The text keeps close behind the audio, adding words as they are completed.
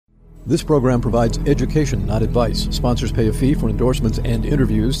This program provides education, not advice. Sponsors pay a fee for endorsements and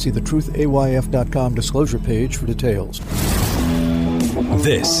interviews. See the truthayf.com disclosure page for details.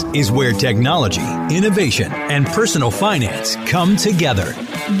 This is where technology, innovation, and personal finance come together.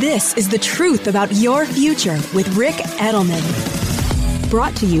 This is the truth about your future with Ric Edelman.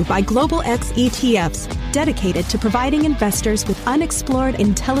 Brought to you by Global X ETFs, dedicated to providing investors with unexplored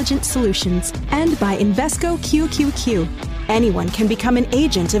intelligent solutions, and by Invesco QQQ. Anyone can become an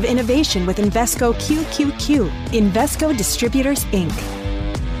agent of innovation with Invesco QQQ. Invesco Distributors, Inc.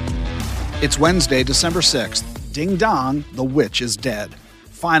 It's Wednesday, December 6th. Ding dong, the witch is dead.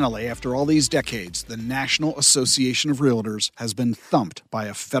 Finally, after all these decades, the National Association of Realtors has been thumped by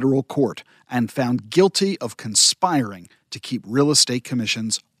a federal court and found guilty of conspiring to keep real estate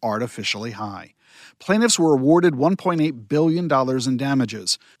commissions artificially high. Plaintiffs were awarded $1.8 billion in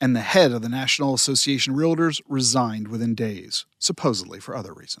damages, and the head of the National Association of Realtors resigned within days, supposedly for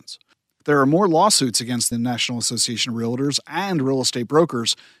other reasons. There are more lawsuits against the National Association of Realtors and real estate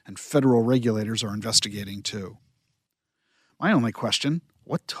brokers, and federal regulators are investigating too. My only question,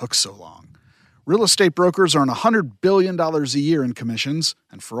 what took so long? Real estate brokers earn $100 billion a year in commissions,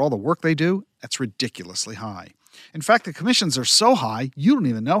 and for all the work they do, that's ridiculously high. In fact, the commissions are so high, you don't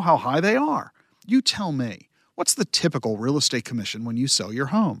even know how high they are. You tell me, what's the typical real estate commission when you sell your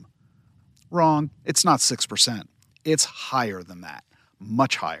home? Wrong. It's not 6%. It's higher than that.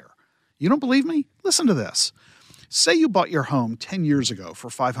 Much higher. You don't believe me? Listen to this. Say you bought your home 10 years ago for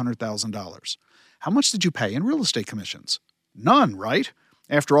 $500,000. How much did you pay in real estate commissions? None, right?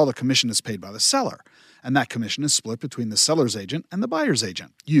 After all, the commission is paid by the seller, and that commission is split between the seller's agent and the buyer's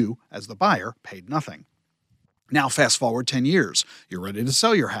agent. You, as the buyer, paid nothing. Now fast forward 10 years. You're ready to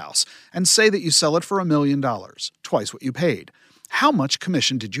sell your house, and say that you sell it for $1 million, twice what you paid. How much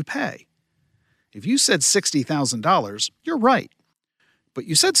commission did you pay? If you said $60,000, you're right. But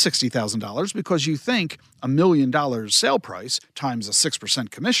you said $60,000 because you think $1 million sale price times a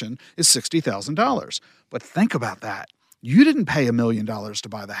 6% commission is $60,000. But think about that. You didn't pay $1 million to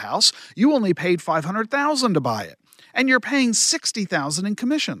buy the house. You only paid $500,000 to buy it. And you're paying $60,000 in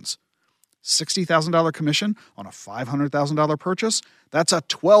commissions. $60,000 commission on a $500,000 purchase? That's a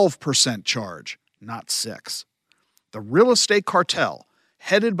 12% charge, not 6%. The real estate cartel,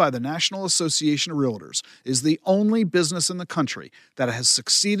 headed by the National Association of Realtors, is the only business in the country that has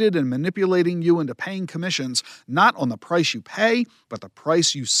succeeded in manipulating you into paying commissions not on the price you pay, but the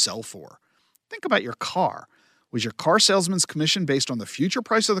price you sell for. Think about your car. Was your car salesman's commission based on the future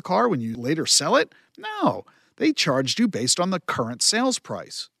price of the car when you later sell it? No, they charged you based on the current sales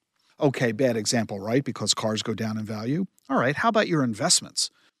price. Okay, bad example, right? Because cars go down in value. All right, how about your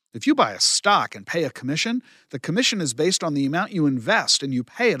investments? If you buy a stock and pay a commission, the commission is based on the amount you invest and you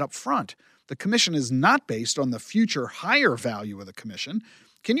pay it up front. The commission is not based on the future higher value of the commission.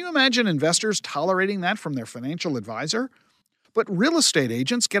 Can you imagine investors tolerating that from their financial advisor? But real estate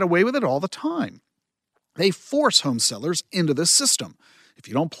agents get away with it all the time. They force home sellers into this system. If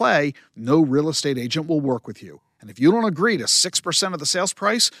you don't play, no real estate agent will work with you. And if you don't agree to 6% of the sales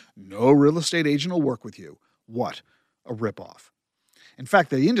price, no real estate agent will work with you. What? A ripoff. In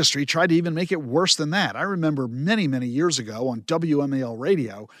fact, the industry tried to even make it worse than that. I remember many, many years ago on WMAL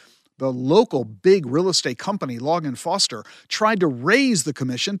radio, the local big real estate company, Logan Foster, tried to raise the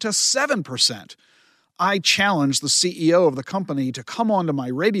commission to 7%. I challenged the CEO of the company to come onto my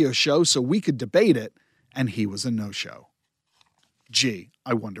radio show so we could debate it, and he was a no-show. Gee,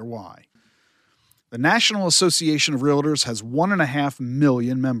 I wonder why. The National Association of Realtors has 1.5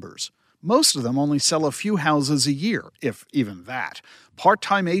 million members. Most of them only sell a few houses a year, if even that.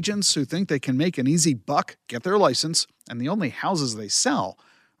 Part-time agents who think they can make an easy buck get their license, and the only houses they sell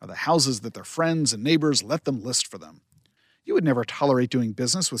are the houses that their friends and neighbors let them list for them. You would never tolerate doing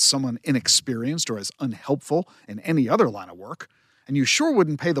business with someone inexperienced or as unhelpful in any other line of work, and you sure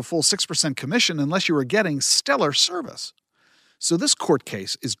wouldn't pay the full 6% commission unless you were getting stellar service. So this court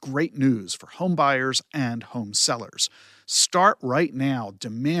case is great news for home buyers and home sellers. Start right now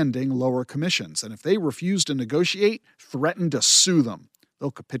demanding lower commissions, and if they refuse to negotiate, threaten to sue them. They'll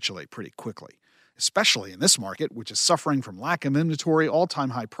capitulate pretty quickly, especially in this market, which is suffering from lack of inventory,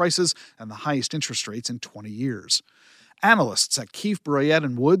 all-time high prices, and the highest interest rates in 20 years. Analysts at Keefe,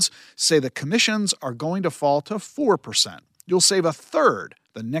 Bruyette & Woods say the commissions are going to fall to 4%. You'll save a third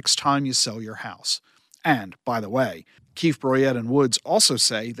the next time you sell your house. And, by the way, Keefe, Bruyette & Woods also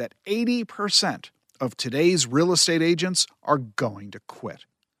say that 80% of today's real estate agents are going to quit.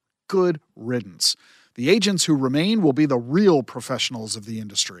 Good riddance. The agents who remain will be the real professionals of the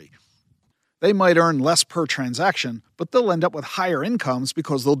industry. They might earn less per transaction, but they'll end up with higher incomes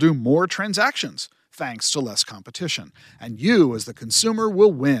because they'll do more transactions, thanks to less competition. And you, as the consumer,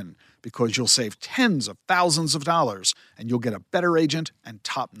 will win because you'll save tens of thousands of dollars and you'll get a better agent and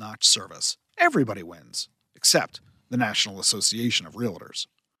top-notch service. Everybody wins, except the National Association of Realtors.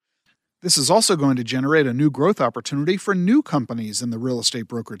 This is also going to generate a new growth opportunity for new companies in the real estate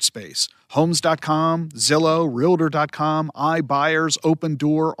brokerage space. Homes.com, Zillow, Realtor.com, iBuyers,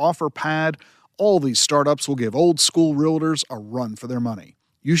 Opendoor, OfferPad. All these startups will give old-school realtors a run for their money.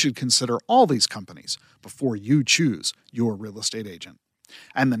 You should consider all these companies before you choose your real estate agent.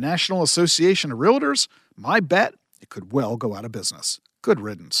 And the National Association of Realtors, my bet, it could well go out of business. Good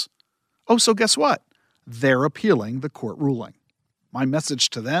riddance. Oh, so guess what? They're appealing the court ruling. My message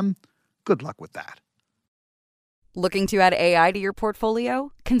to them, good luck with that. Looking to add AI to your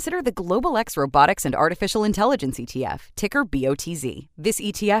portfolio? Consider the Global X Robotics and Artificial Intelligence ETF, ticker BOTZ. This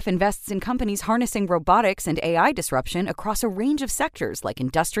ETF invests in companies harnessing robotics and AI disruption across a range of sectors like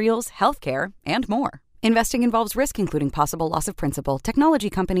industrials, healthcare, and more. Investing involves risk, including possible loss of principal. Technology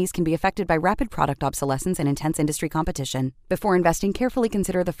companies can be affected by rapid product obsolescence and intense industry competition. Before investing, carefully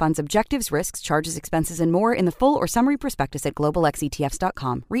consider the fund's objectives, risks, charges, expenses, and more in the full or summary prospectus at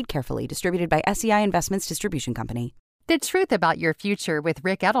globalxetfs.com. Read carefully. Distributed by SEI Investments Distribution Company. The Truth About Your Future with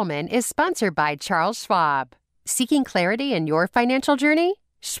Rick Edelman is sponsored by Charles Schwab. Seeking clarity in your financial journey?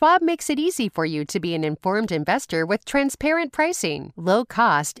 Schwab makes it easy for you to be an informed investor with transparent pricing, low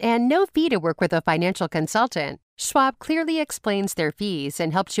cost, and no fee to work with a financial consultant. Schwab clearly explains their fees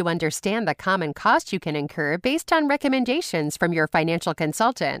and helps you understand the common costs you can incur based on recommendations from your financial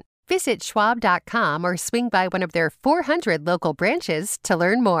consultant. Visit schwab.com or swing by one of their 400 local branches to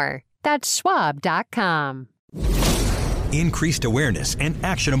learn more. That's schwab.com. Increased awareness and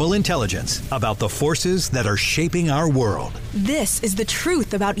actionable intelligence about the forces that are shaping our world. This is The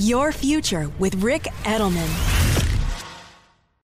Truth About Your Future with Rick Edelman.